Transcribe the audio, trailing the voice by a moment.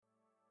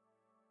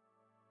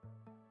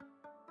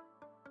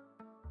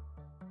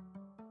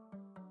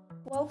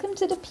Welcome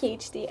to the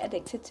PhD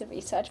Addicted to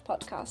Research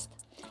podcast.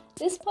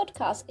 This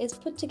podcast is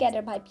put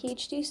together by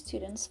PhD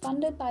students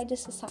funded by the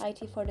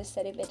Society for the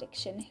Study of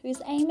Addiction,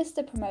 whose aim is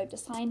to promote the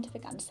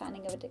scientific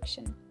understanding of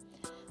addiction.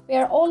 We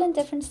are all in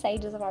different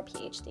stages of our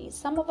PhDs.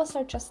 Some of us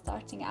are just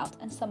starting out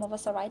and some of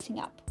us are writing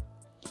up.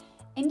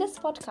 In this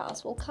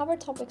podcast, we'll cover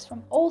topics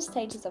from all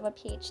stages of a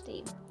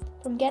PhD,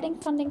 from getting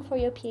funding for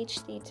your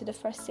PhD to the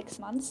first 6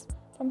 months,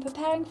 from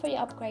preparing for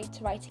your upgrade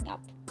to writing up.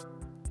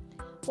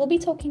 We'll be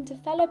talking to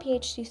fellow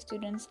PhD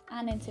students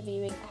and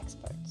interviewing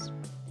experts.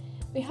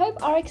 We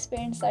hope our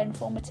experiences are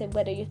informative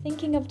whether you're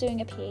thinking of doing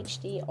a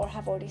PhD or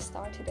have already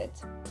started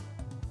it.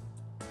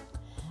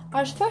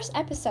 Our first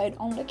episode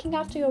on looking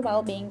after your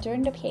well-being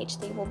during the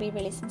PhD will be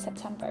released in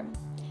September.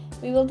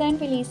 We will then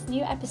release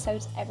new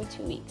episodes every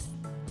 2 weeks.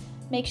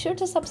 Make sure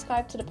to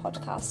subscribe to the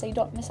podcast so you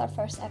don't miss our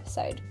first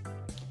episode.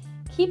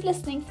 Keep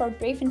listening for a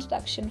brief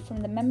introduction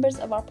from the members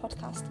of our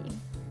podcast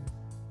team.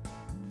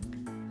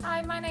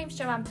 Hi, my name's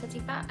Joanne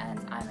Petitfat and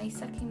I'm a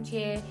second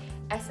year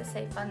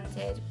SSA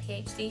funded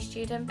PhD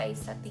student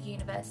based at the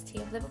University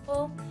of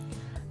Liverpool.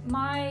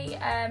 My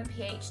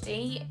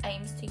PhD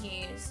aims to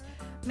use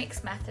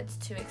mixed methods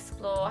to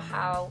explore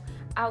how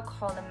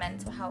alcohol and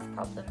mental health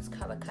problems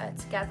co-occur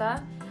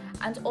together,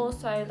 and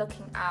also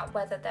looking at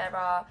whether there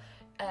are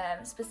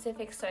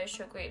specific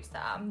social groups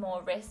that are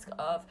more risk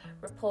of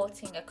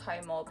reporting a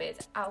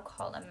comorbid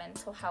alcohol and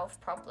mental health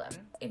problem.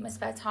 In my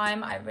spare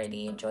time, I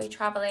really enjoy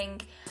travelling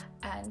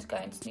and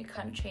going to new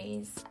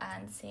countries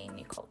and seeing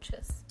new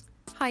cultures.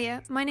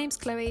 Hiya, my name's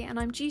Chloe and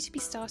I'm due to be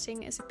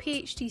starting as a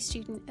PhD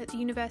student at the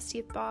University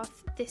of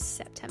Bath this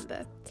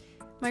September.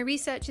 My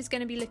research is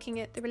going to be looking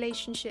at the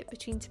relationship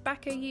between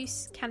tobacco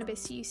use,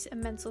 cannabis use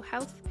and mental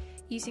health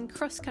using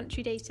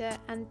cross-country data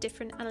and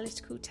different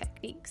analytical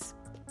techniques.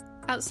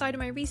 Outside of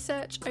my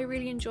research, I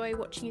really enjoy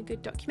watching a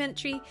good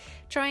documentary,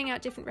 trying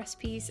out different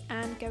recipes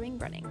and going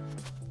running.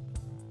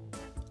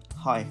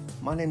 Hi,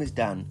 my name is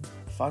Dan,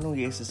 final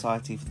year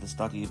Society for the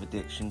Study of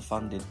Addiction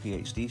funded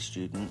PhD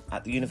student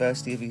at the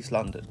University of East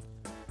London.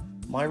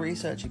 My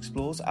research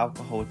explores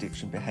alcohol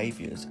addiction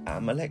behaviours at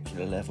a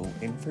molecular level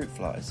in fruit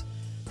flies,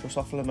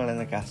 Drosophila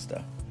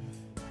melanogaster.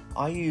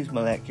 I use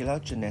molecular,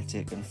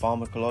 genetic and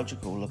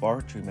pharmacological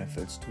laboratory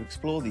methods to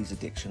explore these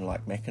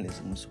addiction-like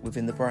mechanisms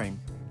within the brain.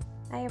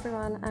 Hi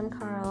everyone, I'm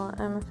Carl.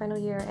 I'm a final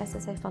year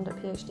SSA funded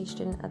PhD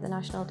student at the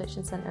National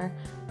Addiction Centre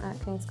at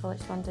King's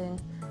College London.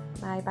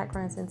 My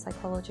background is in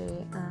psychology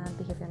and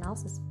behaviour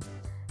analysis.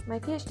 My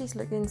PhD is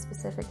looking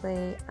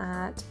specifically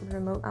at the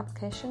remote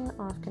application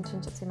of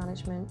contingency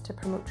management to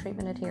promote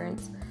treatment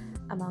adherence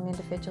among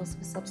individuals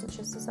with substance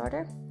use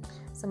disorder.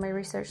 So my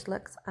research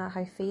looks at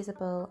how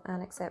feasible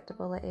and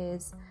acceptable it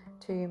is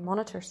to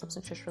monitor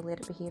substance use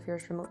related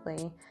behaviours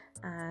remotely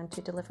and to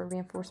deliver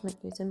reinforcement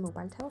using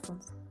mobile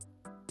telephones.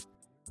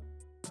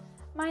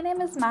 My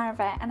name is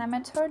Marva and I'm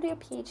a third year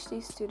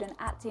PhD student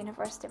at the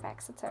University of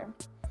Exeter.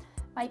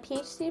 My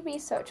PhD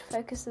research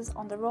focuses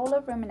on the role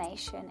of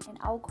rumination in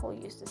alcohol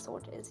use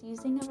disorders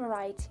using a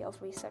variety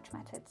of research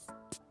methods.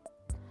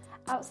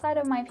 Outside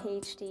of my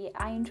PhD,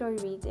 I enjoy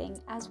reading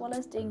as well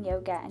as doing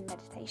yoga and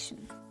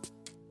meditation.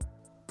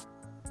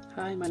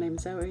 Hi, my name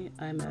is Zoe.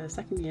 I'm a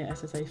second year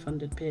SSA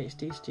funded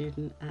PhD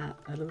student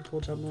at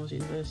Liverpool John Moores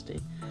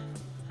University.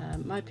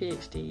 My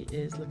PhD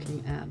is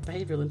looking at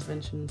behavioural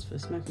interventions for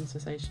smoking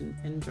cessation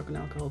in drug and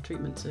alcohol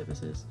treatment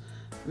services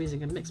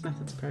using a mixed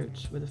methods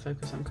approach with a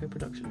focus on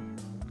co-production.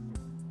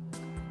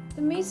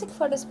 The music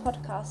for this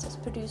podcast was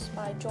produced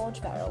by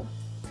George Verrill.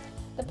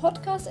 The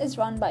podcast is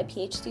run by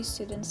PhD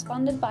students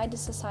funded by the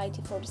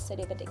Society for the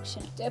Study of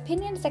Addiction. The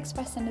opinions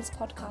expressed in this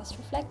podcast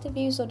reflect the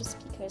views of the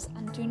speakers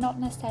and do not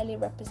necessarily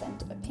represent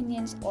the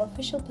opinions or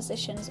official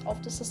positions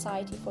of the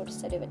Society for the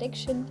Study of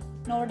Addiction,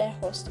 nor their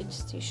host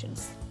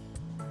institutions.